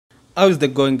How's the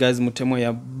going, guys? Mutemo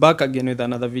here, back again with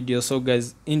another video. So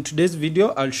guys, in today's video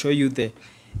I'll show you the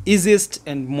easiest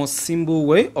and most simple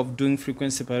way of doing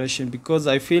frequency separation, because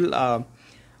I feel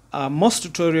most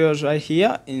tutorials right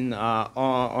here in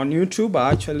on YouTube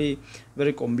are actually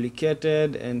very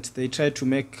complicated, and they try to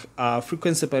make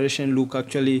frequency separation look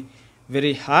actually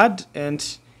very hard. And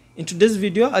in today's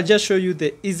video I'll just show you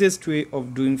the easiest way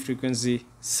of doing frequency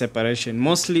separation,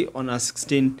 mostly on a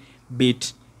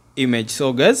 16-bit image.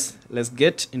 So guys, let's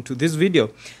get into this video.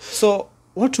 So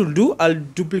what we'll do, I'll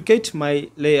duplicate my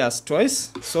layers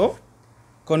twice. So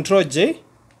Ctrl J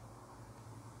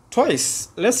twice.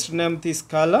 Let's rename this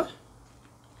color.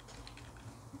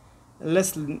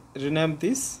 Let's rename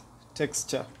this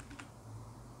texture.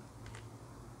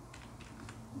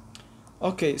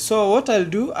 Okay, so what I'll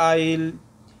do,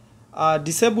 I'll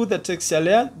disable the texture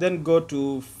layer, then go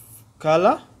to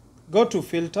color, go to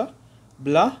filter,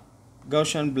 blur,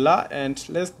 Gaussian blur, and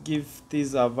let's give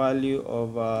this a value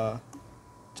of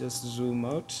just zoom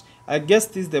out. I guess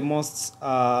this is the most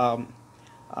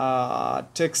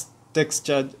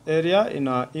textured area in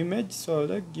our image, so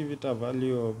let's give it a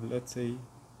value of, let's say,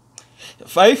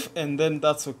 5, and then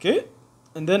that's okay.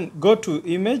 And then go to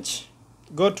image,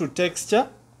 go to texture,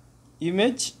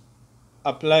 image,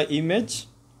 apply image.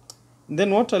 And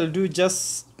then what I'll do,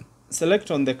 just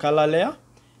select on the color layer,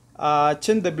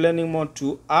 change the blending mode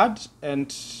to add,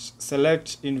 and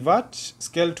select invert,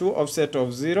 scale to offset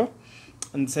of 0,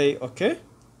 and say okay.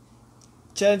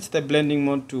 Change the blending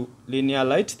mode to linear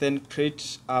light, then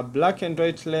create a black and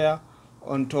white layer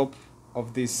on top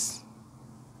of this.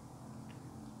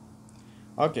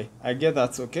 Okay, I get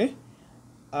that's okay.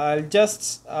 I'll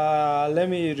just let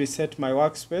me reset my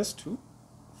workspace to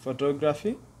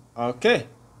photography. Okay,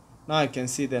 now I can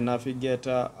see the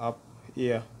navigator up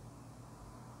here.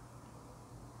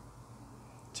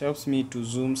 It helps me to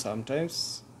zoom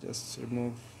sometimes. Just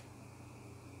remove,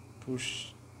 push.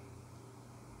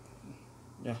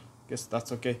 Yeah, guess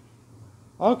that's okay.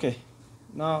 Okay,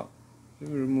 now we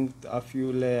removed a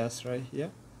few layers right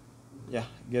here. Yeah,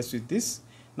 I guess with this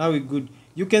now we're good.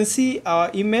 You can see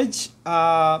our image.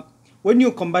 When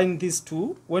you combine these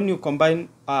two, when you combine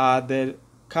the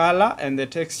color and the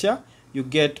texture, you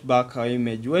get back our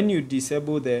image. When you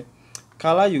disable the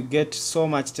color, you get so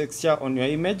much texture on your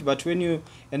image, but when you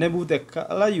enable the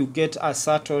color, you get a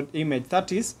settled image.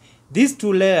 That is, these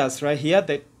two layers right here,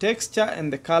 the texture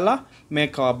and the color,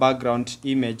 make our background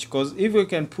image. Because if we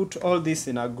can put all this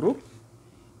in a group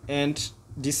and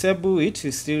disable it, we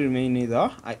still remain in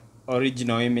the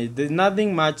original image. There's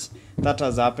nothing much that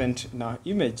has happened in our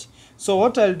image. So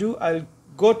what I'll do, I'll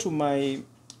go to my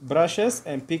brushes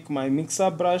and pick my mixer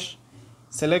brush,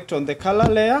 select on the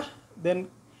color layer, then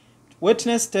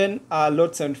wetness 10,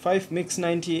 load 75, mix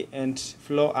 90, and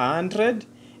flow 100,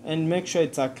 and make sure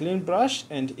it's a clean brush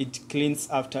and it cleans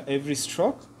after every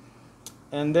stroke.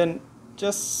 And then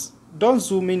just don't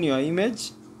zoom in your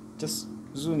image, just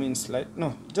zoom in slight.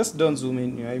 No, just don't zoom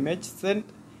in your image. Then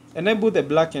enable the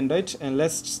black and white, and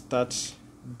let's start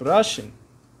brushing.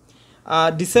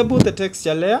 Disable the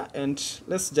texture layer, and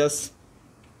let's just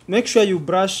make sure you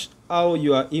brush how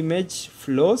your image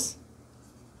flows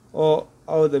or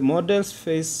how the model's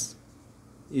face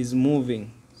is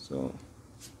moving. So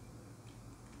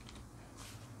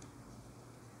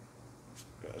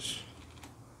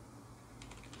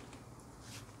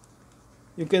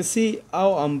you can see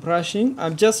how I'm brushing.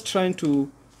 I'm just trying to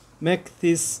make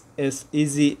this as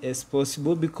easy as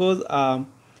possible, because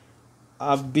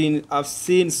I've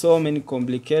seen so many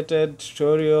complicated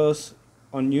tutorials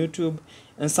on YouTube,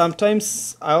 and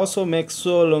sometimes I also make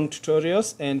so long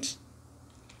tutorials, and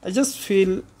I just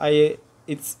feel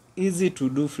it's easy to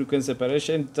do frequency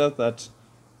separation, just that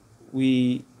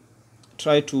we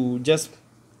try to just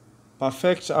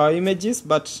perfect our images,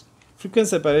 but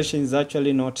frequency separation is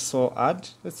actually not so hard.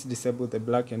 Let's disable the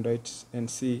black and white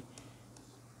and see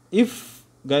if,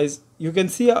 guys, you can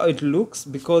see how it looks,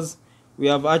 because we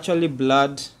have actually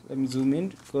blurred. Let me zoom in,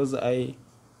 because I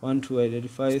want to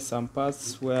identify some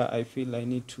parts where I feel I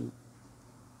need to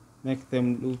make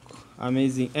them look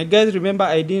amazing. And guys, remember,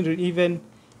 I didn't even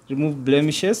remove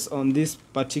blemishes on this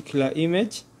particular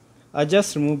image. I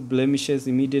just remove blemishes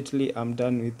immediately I'm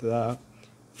done with the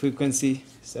frequency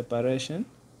separation.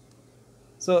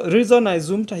 So reason I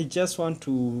zoomed, I just want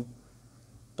to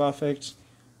perfect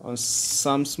on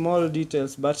some small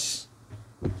details, but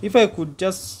if I could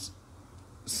just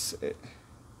you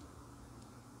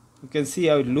can see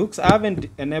how it looks. I haven't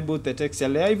enabled the texture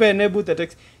layer. If I enable the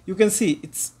text, you can see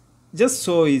it's just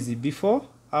so easy. Before,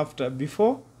 after,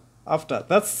 before, after.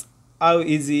 That's how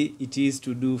easy it is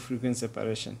to do frequency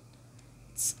separation.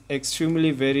 It's extremely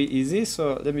very easy.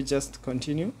 So let me just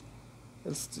continue.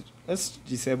 Let's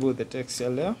disable the texture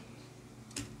layer.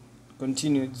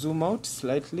 Continue, zoom out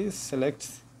slightly, select,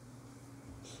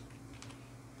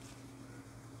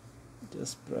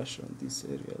 just brush on this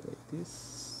area like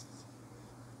this.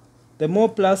 The more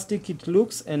plastic it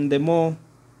looks and the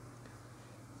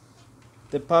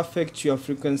perfect your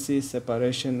frequency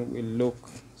separation will look.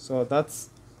 So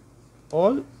that's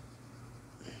all.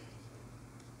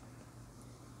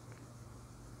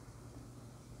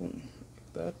 Like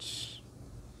that.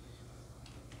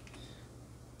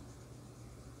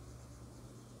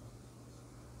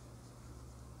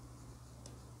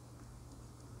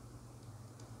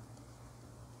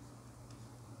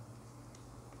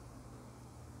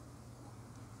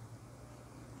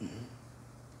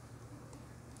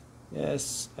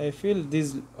 Yes, I feel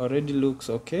this already looks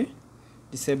okay.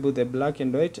 Disable the black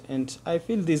and white, and I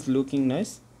feel this looking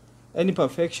nice. Any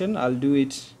perfection, I'll do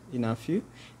it in a few.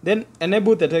 Then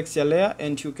enable the texture layer,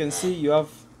 and you can see you have,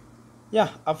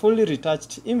 yeah, a fully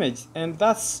retouched image, and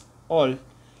that's all.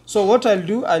 So what I'll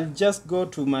do, I'll just go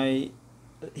to my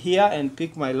here and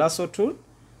pick my lasso tool.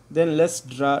 Then let's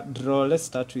draw. Let's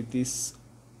start with this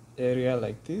area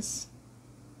like this.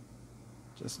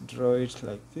 Just draw it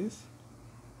like this.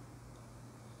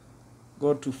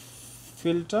 Go to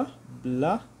filter,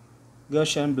 blur,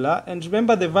 Gaussian blur, and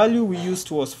remember the value we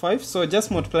used was 5, so just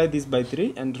multiply this by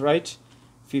 3 and write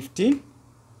 15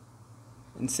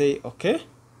 and say okay.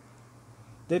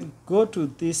 Then go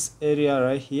to this area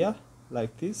right here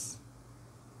like this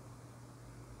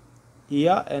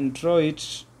here and draw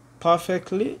it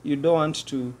perfectly. You don't want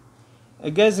to,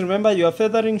 guys, remember your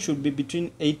feathering should be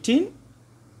between 18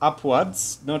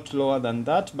 upwards, not lower than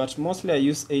that, but mostly I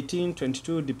use 18,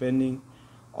 22 depending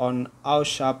on how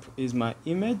sharp is my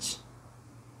image.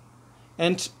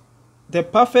 And the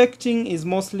perfecting is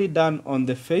mostly done on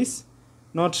the face,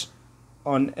 not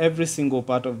on every single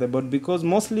part of the body, because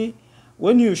mostly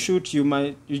when you shoot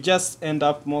you just end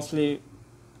up mostly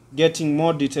getting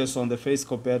more details on the face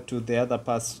compared to the other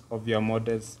parts of your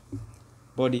model's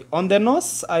body. On the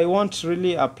nose, I won't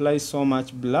really apply so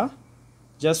much blur,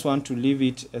 just want to leave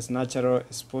it as natural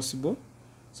as possible.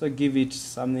 So give it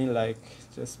something like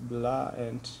just blur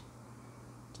and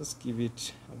just give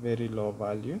it a very low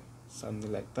value,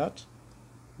 something like that.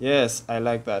 Yes, I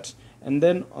like that. And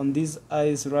then on these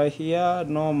eyes right here,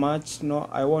 no much, no,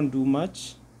 I won't do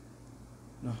much.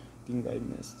 No, I think I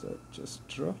messed up. Just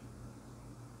draw.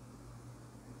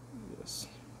 Yes,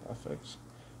 perfect.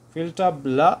 Filter,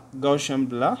 blur, Gaussian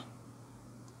blur.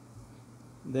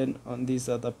 Then on this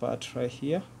other part right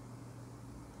here,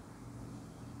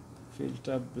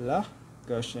 filter, blur,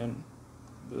 Gaussian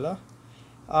blur.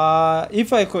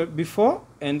 If I could before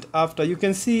and after, you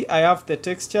can see I have the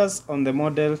textures on the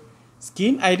model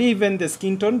skin. I did even the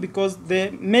skin tone because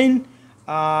the main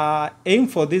aim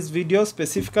for this video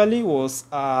specifically was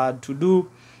to do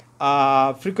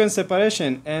frequency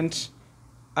separation, and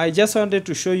I just wanted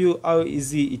to show you how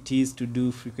easy it is to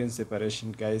do frequency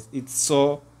separation, guys. It's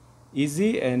so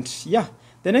easy. And yeah,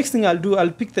 the next thing I'll do,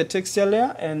 I'll pick the texture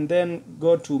layer and then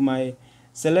go to my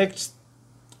select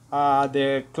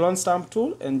the clone stamp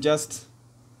tool and just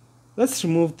let's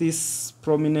remove these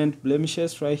prominent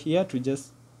blemishes right here to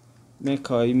just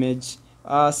make our image.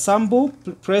 Sample,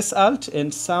 press alt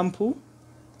and sample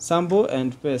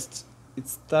and paste.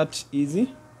 It's that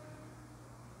easy.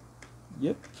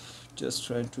 Yep, just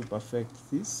trying to perfect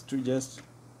this to just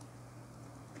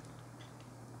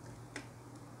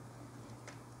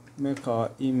make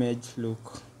our image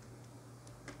look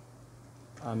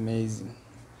amazing.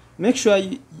 Make sure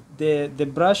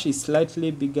the brush is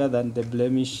slightly bigger than the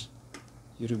blemish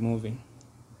you're removing.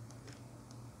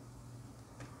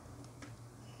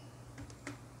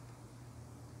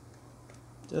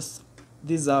 Just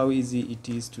this is how easy it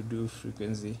is to do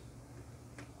frequency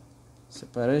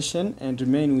separation and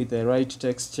remain with the right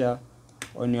texture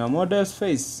on your model's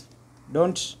face.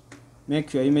 Don't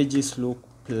make your images look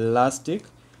plastic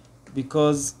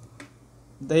because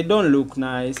they don't look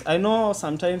nice. I know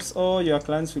sometimes your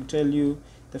clients will tell you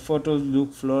the photos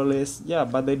look flawless, yeah,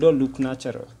 but they don't look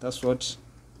natural. That's what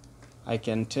I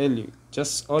can tell you.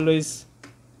 Just always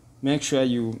make sure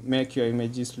you make your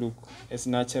images look as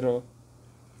natural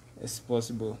as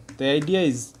possible. The idea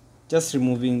is just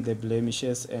removing the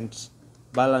blemishes and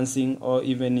balancing or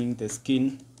evening the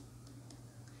skin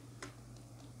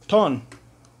tone.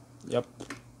 Yep.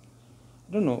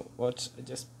 I don't know what I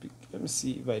just picked. Let me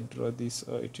see if I draw this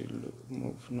or it will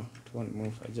move. No, it won't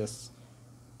move. I just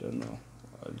don't know.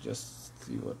 I'll just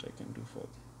see what I can do for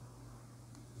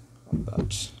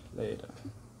that later.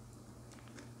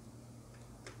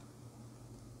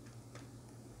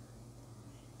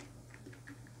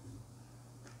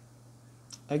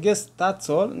 I guess that's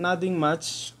all. Nothing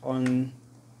much on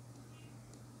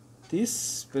this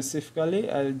specifically.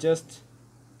 I'm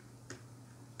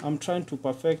trying to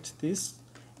perfect this,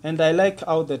 and I like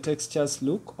how the textures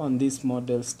look on this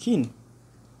model skin.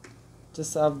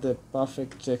 Just have the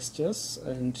perfect textures,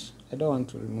 and I don't want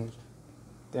to remove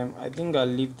them. I think I'll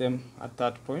leave them at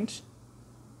that point.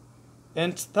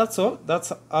 And that's all.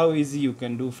 That's how easy you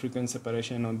can do frequency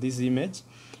separation on this image.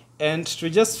 And to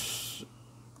just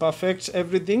perfect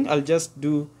everything, I'll just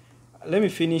do, let me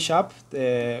finish up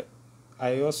I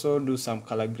also do some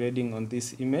color grading on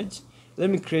this image. Let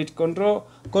me create Control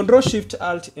Shift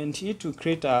Alt and E to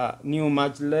create a new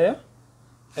merge layer,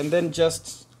 and then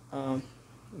just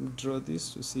draw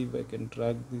this to see if I can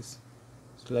drag this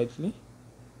slightly.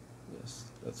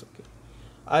 Yes, that's okay.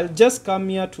 I'll just come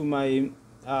here to my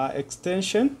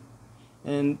extension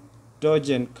and dodge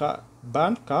and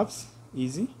band curves.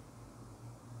 Easy.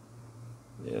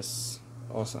 Yes,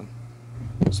 awesome.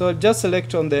 So just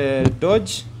select on the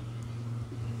dodge,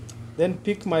 then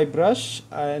pick my brush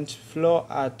and flow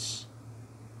at,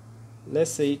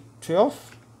 let's say,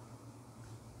 12.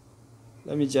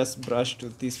 Let me just brush to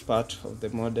this part of the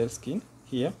model skin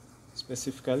here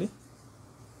specifically,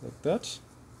 like that.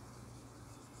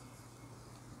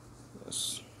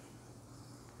 Yes.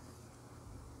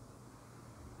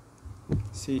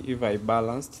 See if I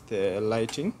balanced the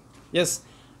lighting. Yes,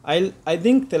 I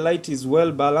think the light is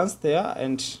well balanced there.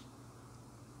 And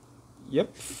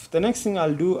yep, the next thing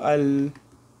I'll do,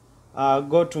 I'll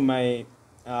go to my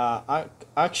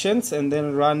actions and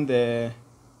then run the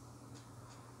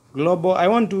global. I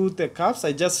won't do the curves,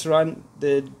 I just run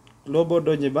the global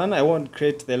dodge band. I won't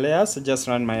create the layers, so just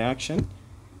run my action,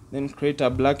 then create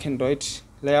a black and white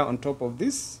layer on top of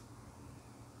this,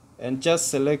 and just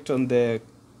select on the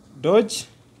dodge.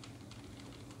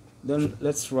 Then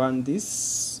let's run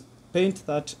this, paint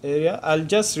that area. I'll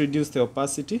just reduce the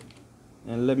opacity,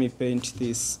 and let me paint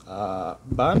this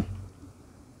band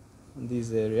in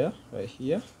this area right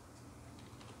here.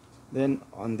 Then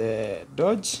on the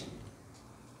dodge,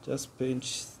 just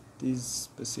paint these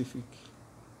specific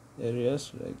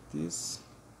areas like this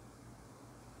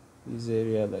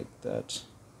area like that,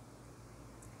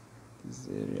 this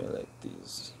area like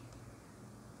this.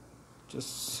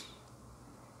 Just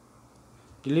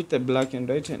delete the black and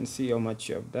white and see how much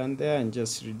you have done there, and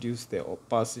just reduce the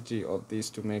opacity of this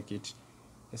to make it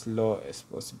as low as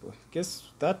possible. Guess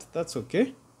that's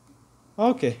okay.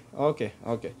 Okay.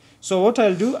 So what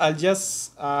I'll do, I'll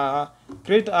just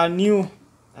create a new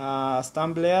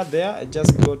stamp layer there. I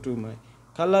just go to my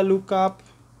color lookup.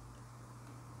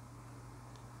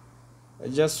 I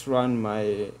just run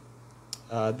my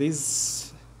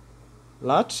this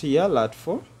LUT here, LUT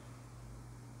 4.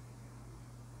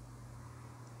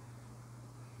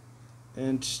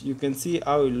 And you can see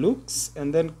how it looks.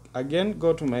 And then again,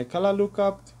 go to my color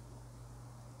lookup,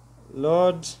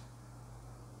 load,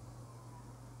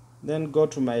 then go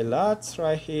to my LUTs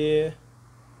right here,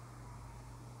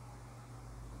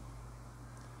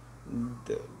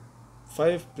 the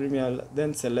 5 Premier,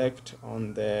 then select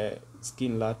on the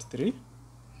skin LUT 3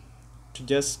 to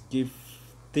just give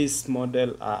this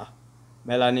model a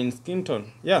melanin skin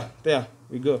tone. Yeah, there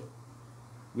we go.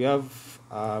 We have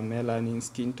a melanin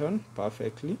skin tone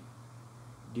perfectly.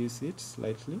 Reduce it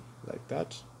slightly like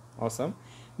that. Awesome.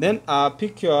 Then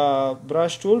pick your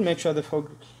brush tool, make sure the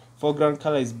foreground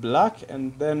color is black,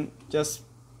 and then just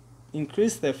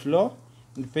increase the flow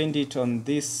and paint it on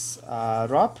this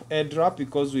head wrap,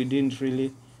 because we didn't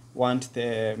really want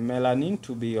the melanin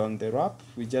to be on the wrap.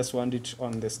 We just want it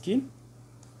on the skin.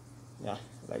 Yeah,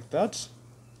 like that.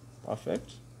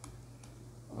 Perfect.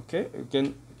 Okay, you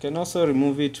can also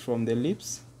remove it from the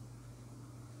lips,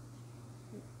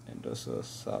 and also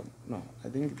some, no, I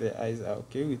think the eyes are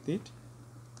okay with it.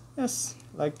 Yes,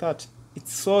 like that.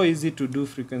 It's so easy to do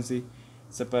frequency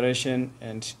separation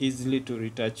and easily to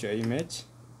retouch your image.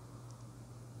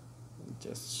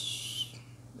 Just,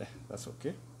 yeah, that's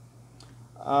okay.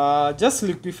 Just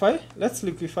liquify. Let's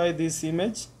liquify this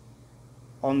image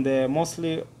on the,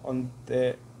 mostly on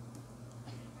the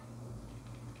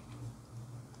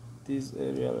this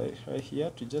area right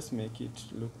here, to just make it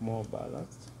look more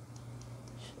balanced.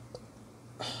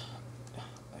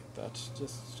 Like that.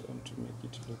 Just want to make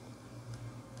it look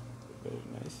very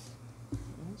nice.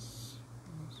 Yes.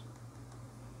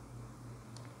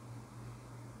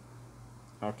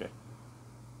 Okay.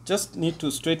 Just need to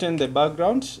straighten the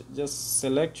background. Just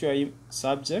select your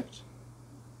subject.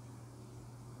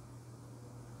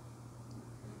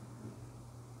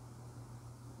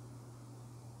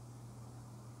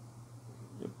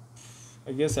 Yep.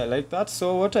 I guess I like that.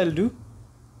 So what I'll do,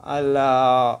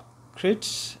 I'll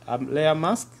create a layer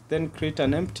mask, then create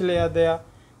an empty layer there,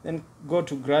 then go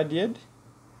to gradient,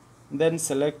 then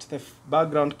select the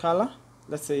background color.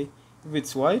 Let's say if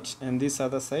it's white, and this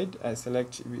other side I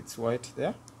select if it's white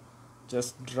there.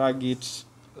 Just drag it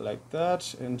like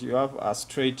that, and you have a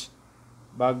straight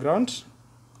background.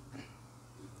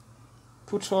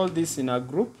 Put all this in a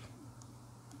group.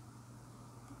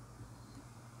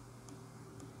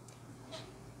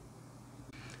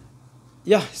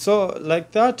 Yeah, so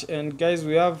like that, and guys,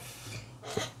 we have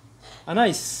a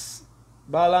nice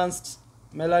balanced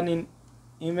melanin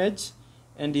image,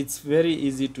 and it's very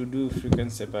easy to do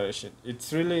frequency separation.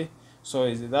 It's really so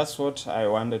easy. That's what I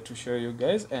wanted to show you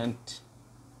guys, and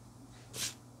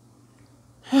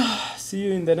see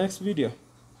you in the next video.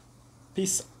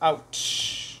 Peace out.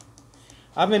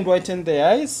 I haven't whitened the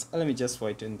eyes. Let me just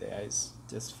whiten the eyes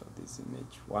just for this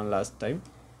image one last time.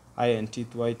 Eye and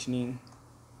teeth whitening.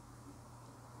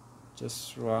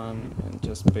 Just run and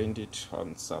just paint it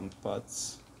on some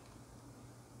parts.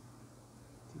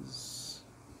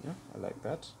 Yeah, I like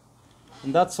that.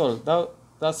 And that's all.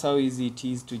 That's how easy it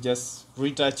is to just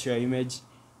retouch your image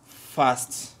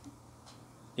fast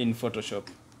in Photoshop.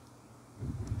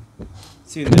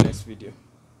 See you in the next video.